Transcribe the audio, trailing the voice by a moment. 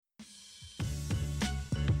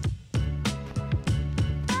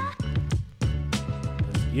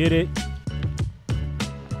Get it? That's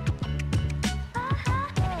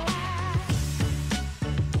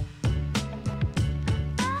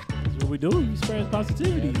what we do. We spread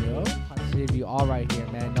positivity, yo. Positivity all right here,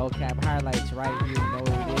 man. No cap highlights right here. You know what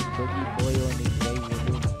it is. Boogie Boy on the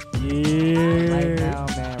Yeah. Right now,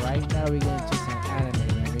 man. Right now, we get into some anime,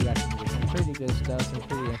 man. We got some pretty good stuff, some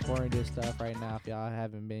pretty informative stuff right now. If y'all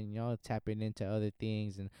haven't been, tapping into other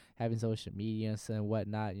things and having social media and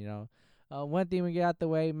whatnot, one thing we get out the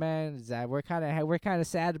way, man, is that we're kind of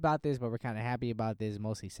sad about this, but we're kind of happy about this.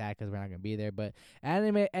 Mostly sad because we're not gonna be there. But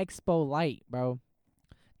Anime Expo Light, bro,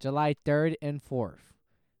 July 3rd and 4th.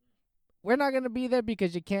 We're not gonna be there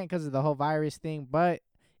because you can't because of the whole virus thing, but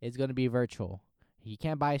it's gonna be virtual. You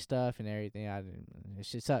can't buy stuff and everything. It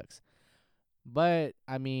shit sucks. But,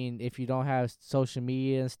 I mean, if you don't have social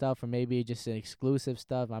media and stuff, or maybe just an exclusive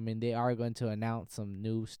stuff, I mean, they are going to announce some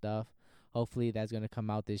new stuff. Hopefully that's going to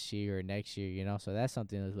come out this year or next year, So that's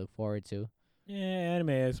something to look forward to. Yeah, Anime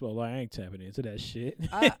Expo. Like, I ain't tapping into that shit.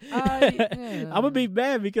 Yeah. I'm gonna be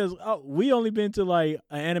mad because we only been to like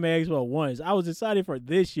an Anime Expo once. I was excited for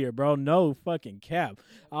this year, bro. No fucking cap.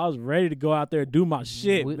 I was ready to go out there and do my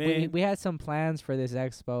shit, man. We had some plans for this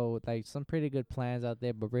expo, like some pretty good plans out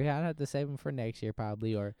there, but we're gonna have to save them for next year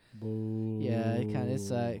probably. Or Boo. Yeah, it kind of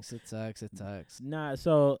sucks. It sucks. Nah,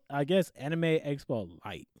 so I guess Anime Expo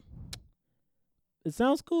Light. It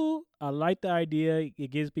sounds cool. I like the idea.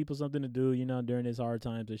 It gives people something to do, during these hard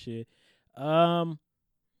times and shit. What I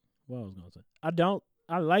was gonna say.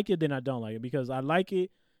 I like it, then I don't like it because I like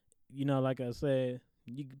it. Like I said,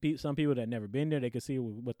 some people that never been there, they can see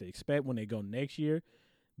what they expect when they go next year.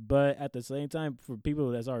 But at the same time, for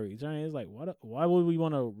people that's already returning, it's like, why would we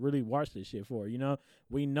want to really watch this shit for?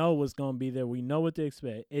 We know what's gonna be there. We know what to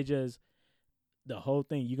expect. It just the whole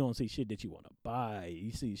thing, you're going to see shit that you want to buy.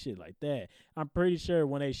 You see shit like that. I'm pretty sure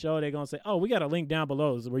when they show, they're going to say, oh, we got a link down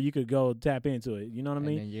below where you could go tap into it. You know what I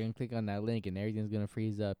mean? And then you're going to click on that link and everything's going to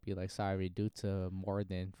freeze up. You're like, sorry, due to more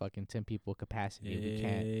than fucking 10 people capacity, we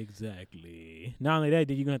can't. Exactly. Not only that,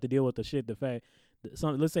 then you're going to have to deal with the fact that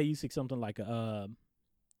let's say you see something like let's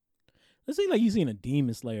say like you seen a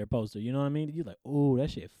Demon Slayer poster. You know what I mean? You're like, oh, that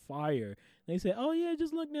shit fire. They say, oh, yeah,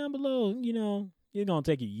 just look down below, It's going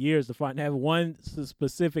to take you years to have one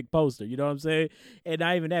specific poster. You know what I'm saying? And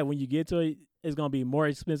not even that. When you get to it, it's going to be more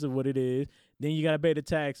expensive what it is. Then you got to pay the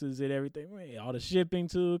taxes and everything. Man, all the shipping,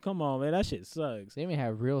 too. Come on, man. That shit sucks. They even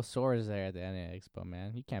have real swords there at the Anime Expo,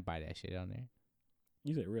 man. You can't buy that shit on there.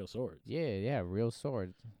 You said real swords? Yeah, real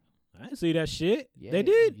swords. I didn't see that shit. Yeah, they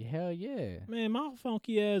did? Hell yeah. Man, my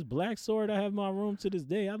funky-ass black sword I have in my room to this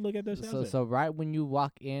day. I look at that shit. So right when you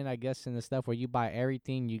walk in, I guess, in the stuff where you buy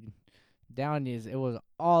everything, it was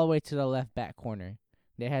all the way to the left back corner.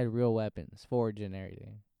 They had real weapons, forged and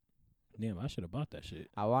everything. Damn, I should have bought that shit.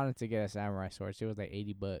 I wanted to get a samurai sword. It was like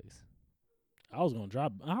 $80. I was gonna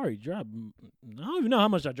drop. I already dropped. I don't even know how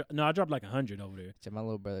much I dropped. No, I dropped like 100 over there. So my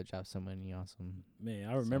little brother dropped some money on some. Man,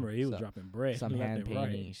 I remember he was dropping bread. Some hand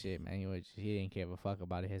painting shit, man. He didn't give a fuck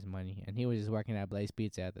about his money, and he was just working at Blaze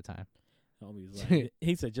Pizza at the time.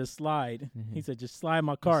 He said, just slide. He said, just slide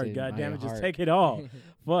my card. God damn it, just take it all.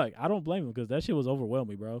 Fuck, I don't blame him because that shit was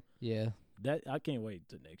overwhelming, bro. Yeah. I can't wait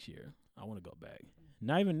till next year. I want to go back.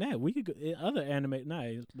 Not even that. We could go other anime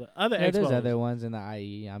nights, but other expos. There's other ones in the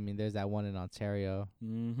IE. I mean, there's that one in Ontario.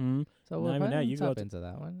 Mm-hmm. So we'll not even that. You tap into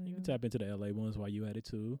that one. You can tap into the LA ones while you at it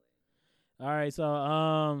too. All right,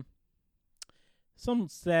 so some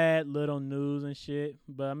sad little news and shit,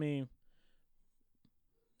 but I mean,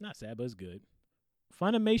 not sad, but it's good.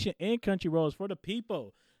 Funimation and Crunchyroll is for the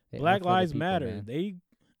people. Black Lives Matter. Man.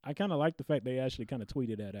 I kind of like the fact they actually kind of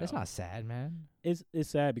tweeted that out. That's not sad, man. It's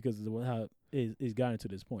sad because of how it's gotten to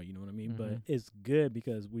this point. You know what I mean? Mm-hmm. But it's good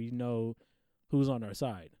because we know who's on our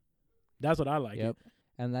side. That's what I like. Yep.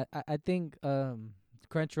 And I think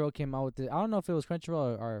Crunchyroll came out with I don't know if it was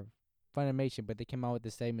Crunchyroll or Funimation, but they came out with the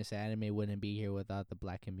statement that anime wouldn't be here without the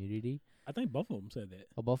black community. I think both of them said that.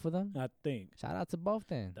 Oh, both of them? I think. Shout out to both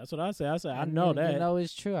then. That's what I said. I know that.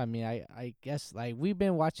 It's true. I mean, I guess, like, we've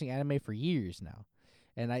been watching anime for years now.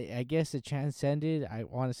 And I guess it transcended, I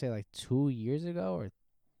want to say, like, 2 years ago or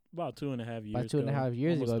about 2.5 years. About 2.5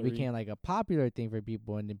 years ago, it 3. became like a popular thing for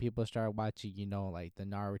people, and then people started watching, like the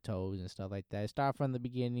Naruto's and stuff like that. It started from the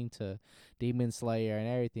beginning to Demon Slayer and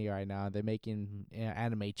everything. Right now, they're making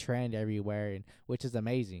anime trend everywhere, and which is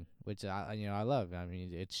amazing. Which I love. I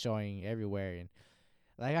mean, it's showing everywhere, and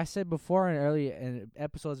like I said before in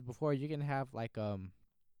episodes before, you can have like a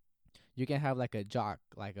jock,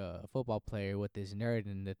 like a football player with this nerd,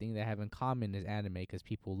 and the thing they have in common is anime because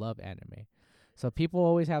people love anime. So people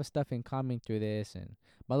always have stuff in common through this, and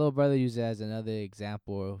my little brother used it as another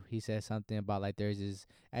example. He said something about like there's this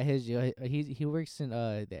at his he works in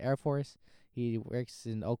the Air Force. He works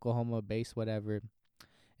in Oklahoma base, whatever.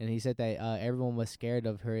 And he said that everyone was scared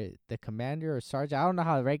of her, the commander or sergeant. I don't know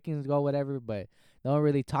how the rankings go, whatever, but no one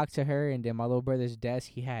really talked to her. And then my little brother's desk,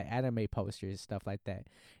 he had anime posters, stuff like that.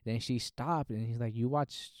 Then she stopped, and he's like, "You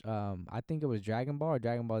watched, I think it was Dragon Ball or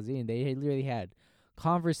Dragon Ball Z," and they literally had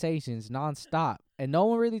conversations nonstop, and no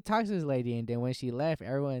one really talks to this lady. And then when she left,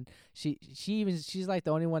 everyone, she's like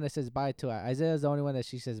the only one that says bye to her. Isaiah's the only one that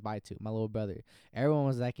she says bye to, my little brother. Everyone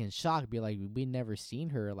was like in shock, be like, we never seen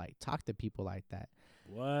her like talk to people like that.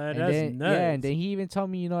 What? And That's then, nuts. yeah, and then he even told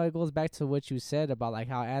me, it goes back to what you said about like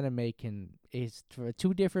how anime is for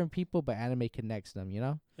two different people, but anime connects them,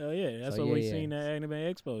 Hell yeah, that's So, what we yeah. seen at Anime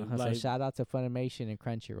Expo. So Like, shout out to Funimation and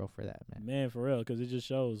Crunchyroll for that, man. man, for real, because it just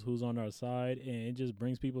shows who's on our side, and it just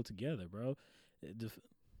brings people together, bro.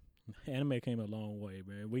 Anime came a long way,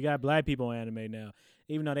 man. We got black people on anime now,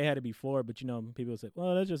 even though they had it before. But people say,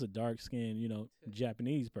 well, that's just a dark skinned,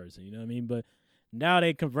 Japanese person. You know what I mean? But now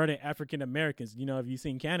they converted African Americans. If you've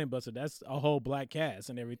seen Cannon Buster, that's a whole black cast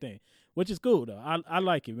and everything, which is cool though. I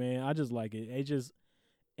like it, man. I just like it.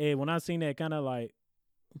 When I seen that, kind of like,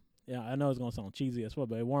 yeah, I know it's gonna sound cheesy as well,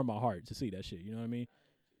 but it warmed my heart to see that shit. You know what I mean?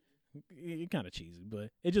 It kind of cheesy, but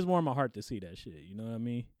it just warmed my heart to see that shit. You know what I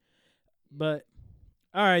mean? But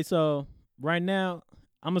all right, so right now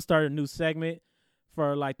I'm gonna start a new segment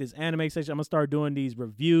for like this anime section. I'm gonna start doing these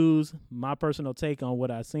reviews, my personal take on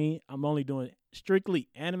what I seen. I'm only doing strictly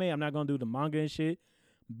anime. I'm not gonna do the manga and shit.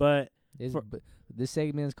 But This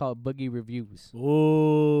segment is called Boogie Reviews.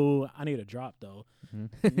 oh, I need a drop though.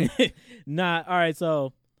 Mm-hmm. Nah, all right.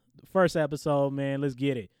 So first episode, man, let's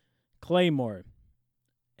get it. Claymore.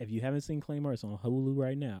 If you haven't seen Claymore, it's on Hulu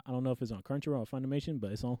right now. I don't know if it's on Crunchyroll or Funimation,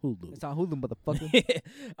 but it's on Hulu. It's on Hulu, motherfucker.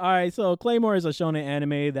 All right, so Claymore is a shonen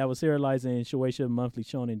anime that was serialized in Shueisha Monthly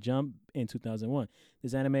Shonen Jump in 2001.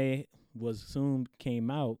 This anime came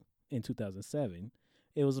out in 2007.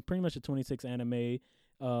 It was pretty much a 26 anime.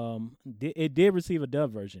 It did receive a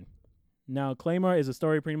dub version. Now, Claymore is a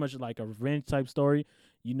story pretty much like a revenge type story.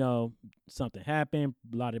 Something happened,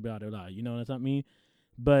 blah, blah, blah, blah. You know what I mean?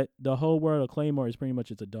 But the whole world of Claymore is pretty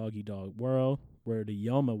much it's a dog-eat-dog world where the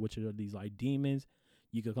Yoma, which are these like demons,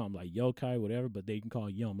 you could call them like yokai, whatever, but they can call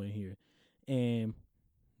Yoma in here. And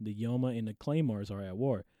the Yoma and the Claymores are at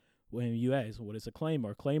war. When you ask, what is a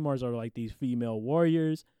Claymore? Claymores are like these female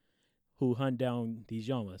warriors who hunt down these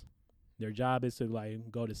Yomas. Their job is to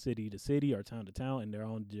like go to city to city or town to town in their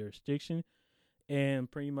own jurisdiction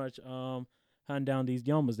and pretty much hunt down these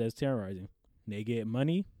Yomas that's terrorizing. They get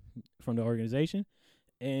money from the organization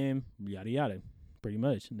and yada yada. Pretty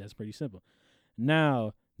much. That's pretty simple.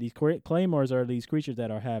 Now, these Claymores are these creatures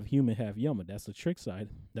that are half human, half Yoma. That's the trick side.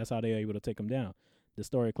 That's how they're able to take them down. The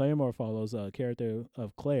story of Claymore follows a character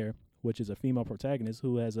of Claire, which is a female protagonist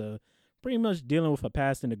who has a pretty much dealing with a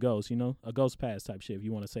past and a ghost, a ghost past type shit, if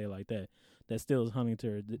you want to say it like that. That still is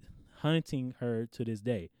hunting her to this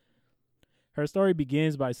day. Her story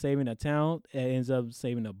begins by saving a town and ends up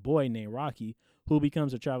saving a boy named Rocky, who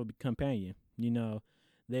becomes a travel companion.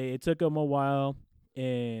 It took them a while,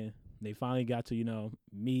 and they finally got to,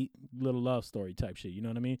 meet, little love story type shit. You know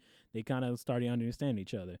what I mean? They kind of started to understand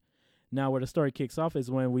each other. Now, where the story kicks off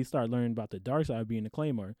is when we start learning about the dark side of being a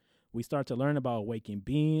Claymore. We start to learn about awakened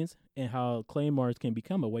beings and how Claymores can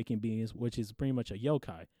become awakened beings, which is pretty much a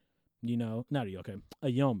yokai. Not a yokai, a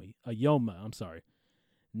Yoma, I'm sorry.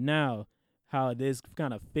 Now, how this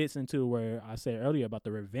kind of fits into where I said earlier about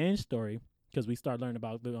the revenge story, because we start learning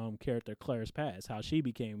about the character Claire's past, how she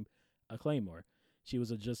became a Claymore. She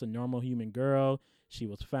was just a normal human girl. She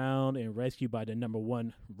was found and rescued by the number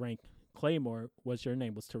 1 ranked Claymore, which her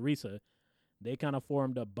name was Teresa. They kind of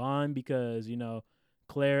formed a bond because,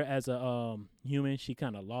 Claire as a human, she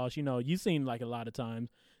kind of lost. You've seen like a lot of times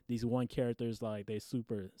these one characters, like they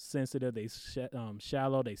super sensitive, they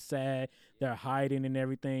shallow, they sad, they're hiding and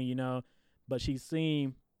everything, But she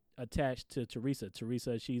seemed attached to Teresa.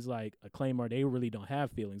 Teresa, she's like a Claymore. They really don't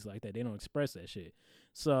have feelings like that. They don't express that shit.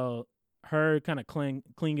 So her kind of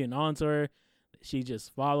clinging onto her, she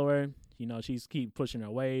just follow her. She's keep pushing her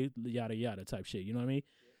away, yada yada type shit. You know what I mean?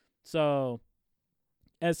 So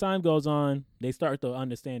as time goes on, they start to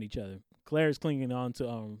understand each other. Claire's clinging on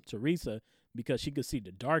to Teresa because she could see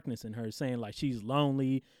the darkness in her, saying like she's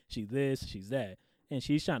lonely, she's this, she's that, and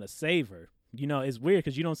she's trying to save her. It's weird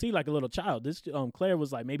because you don't see like a little child. This Claire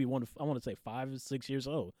was like maybe I want to say 5 or 6 years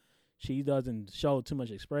old. She doesn't show too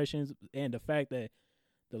much expressions, and the fact that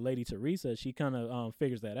the lady Teresa, she kind of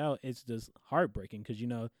figures that out. It's just heartbreaking because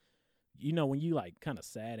you know, when you like kind of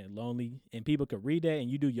sad and lonely and people could read that and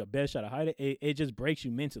you do your best try to hide it, it just breaks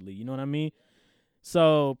you mentally. You know what I mean?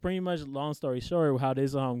 So pretty much, long story short, how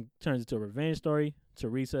this turns into a revenge story.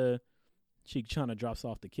 Teresa, she trying to drops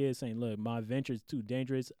off the kid, saying, "Look, my adventure is too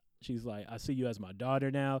dangerous." She's like, "I see you as my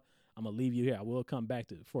daughter now. I'm gonna leave you here. I will come back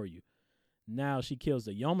for you." Now she kills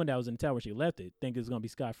the yeoman that was in the tower where she left it, thinking it's gonna be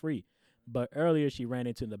scot free. But earlier she ran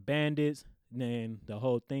into the bandits. Then the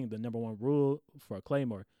whole thing, the number one rule for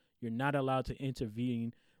Claymore, you're not allowed to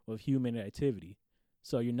intervene with human activity.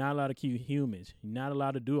 So you're not allowed to kill humans. You're not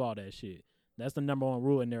allowed to do all that shit. That's the number one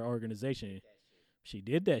rule in their organization. She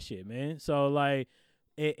did that shit, man. So like,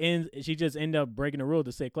 it ends. She just ended up breaking the rule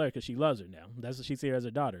to save Claire because she loves her now. That's what she sees her as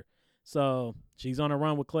her daughter. So she's on a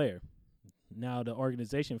run with Claire. Now the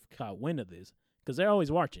organization caught wind of this because they're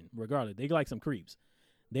always watching. Regardless, they like some creeps.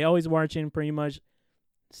 They always watching. Pretty much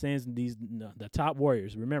sends the top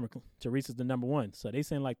warriors. Remember, Teresa's the number one, so they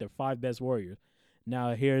send like their 5 best warriors.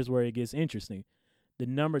 Now here's where it gets interesting. The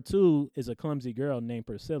number 2 is a clumsy girl named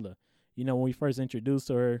Priscilla. You know, when we first introduced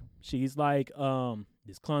her, she's like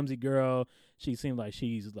this clumsy girl. She seems like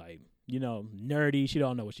she's like, you know, nerdy. She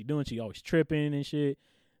don't know what she's doing. She always tripping and shit.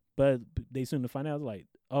 But they soon to find out, like,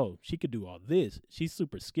 oh, she could do all this. She's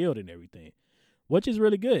super skilled and everything, which is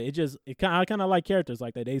really good. I kind of like characters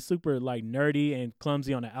like that. They super like nerdy and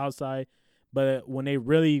clumsy on the outside, but when they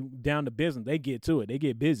really down to business, they get to it. They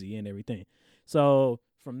get busy and everything. So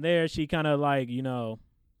from there, she kind of like, you know,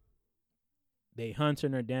 they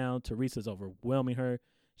hunting her down. Teresa's overwhelming her.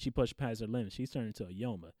 She pushed past her limits. She's turned into a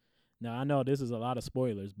Yoma. Now, I know this is a lot of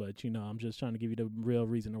spoilers, but, you know, I'm just trying to give you the real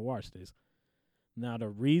reason to watch this. Now, the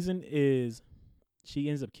reason is she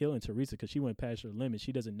ends up killing Teresa because she went past her limit.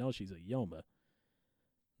 She doesn't know she's a Yoma.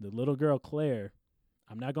 The little girl, Claire,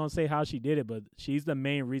 I'm not going to say how she did it, but she's the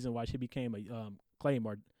main reason why she became a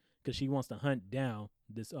Claymore, because she wants to hunt down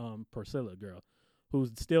this Priscilla girl who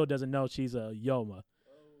still doesn't know she's a Yoma.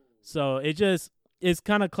 So it's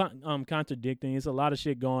kind of contradicting. It's a lot of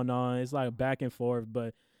shit going on. It's like back and forth,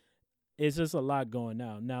 but it's just a lot going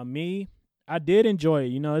on. Now, me, I did enjoy it.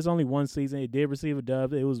 You know, it's only one season. It did receive a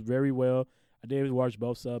dub. It was very well. I did watch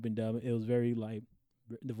both sub and dub. It was very, like,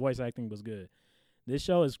 the voice acting was good. This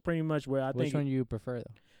show is pretty much where I think. Which one do you prefer,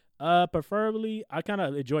 though? Preferably, I kind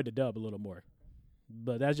of enjoyed the dub a little more,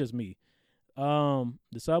 but that's just me. The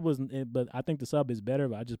sub but I think the sub is better,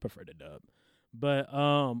 but I just prefer the dub. But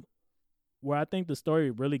where I think the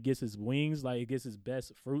story really gets its wings, like it gets its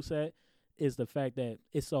best fruits at, is the fact that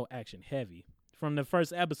it's so action heavy. From the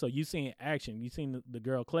first episode, you seen action. You seen the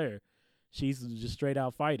girl Claire. She's just straight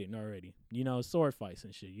out fighting already. You know, sword fights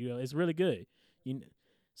and shit. You know, it's really good.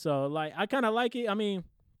 So, like, I kind of like it. I mean,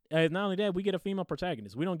 not only that, we get a female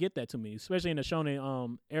protagonist. We don't get that too many, especially in the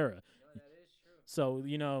shonen era. No, that is true. So,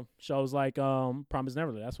 you know, shows like Promised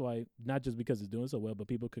Neverland. That's why, not just because it's doing so well, but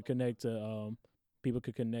people could connect to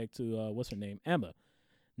what's her name, Emma.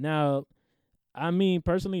 Now, I mean,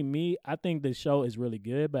 personally, I think the show is really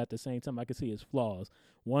good, but at the same time, I can see its flaws.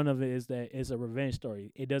 One of it is that it's a revenge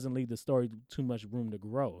story. It doesn't leave the story too much room to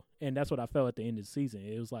grow, and that's what I felt at the end of the season.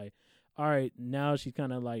 It was like, all right, now she's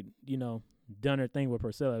kind of like, you know, done her thing with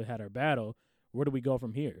Priscilla, had her battle. Where do we go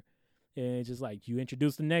from here? And it's just like you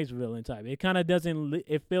introduce the next villain type. It kind of doesn't.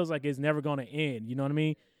 It feels like it's never going to end. You know what I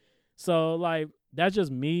mean? So like that's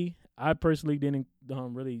just me. I personally didn't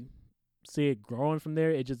really see it growing from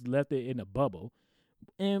there. It just left it in a bubble,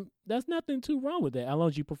 and that's nothing too wrong with that as long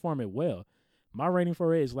as you perform it well. My rating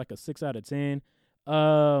for it is like a 6 out of 10.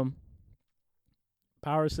 Power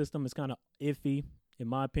system is kind of iffy in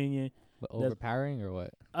my opinion. But overpowering or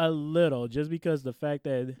what? A little, just because the fact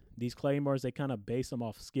that these claymores, they kind of base them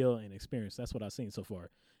off skill and experience. That's what I've seen so far.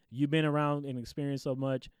 You've been around and experienced so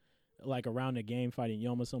much, like around the game fighting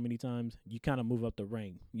Yoma so many times, you kind of move up the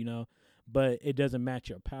rank, you know? But it doesn't match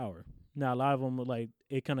your power. Now, a lot of them, like,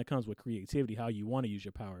 it kind of comes with creativity, how you want to use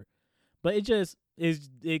your power. But it just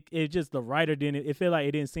the writer it felt like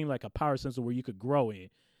it didn't seem like a power sensor where you could grow in.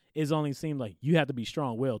 It only seemed like you have to be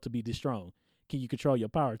strong-willed to be this strong. Can you control your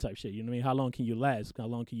power type shit? You know what I mean? How long can you last? How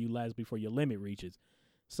long can you last before your limit reaches?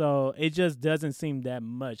 So it just doesn't seem that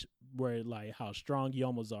much where like how strong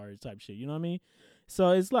Yomas are type shit. You know what I mean?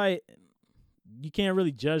 So it's like you can't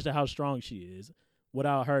really judge how strong she is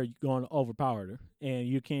without her going overpowered her, and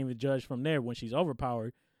you can't even judge from there when she's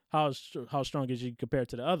overpowered how strong is she compared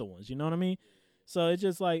to the other ones. You know what I mean? So it's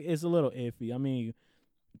just like it's a little iffy. I mean,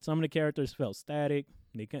 some of the characters felt static.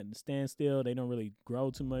 They couldn't stand still. They don't really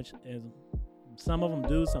grow too much. And some of them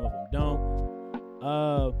do, some of them don't.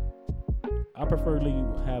 I preferably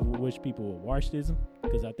wish people would watch this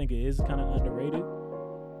because I think it is kind of underrated.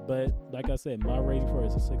 But like I said, my rating for it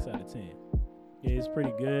is a 6 out of 10. Yeah, it's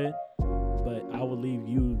pretty good, but I will leave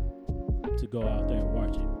you to go out there and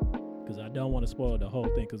watch it because I don't want to spoil the whole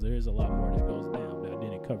thing because there is a lot more that goes down that I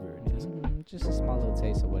didn't cover in this. Just a small little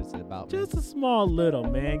taste of what it's about. Just a small little,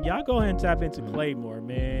 man. Y'all go ahead and tap into Claymore,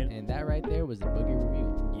 man. And that right there was the Boogie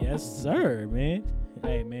Review. Yes, sir, man.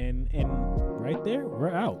 Hey, man, and right there, we're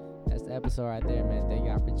out. That's the episode right there, man. Thank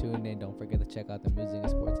y'all for tuning in. Don't forget to check out the music and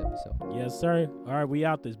sports episode. Yes, sir. All right, we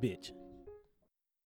out this bitch.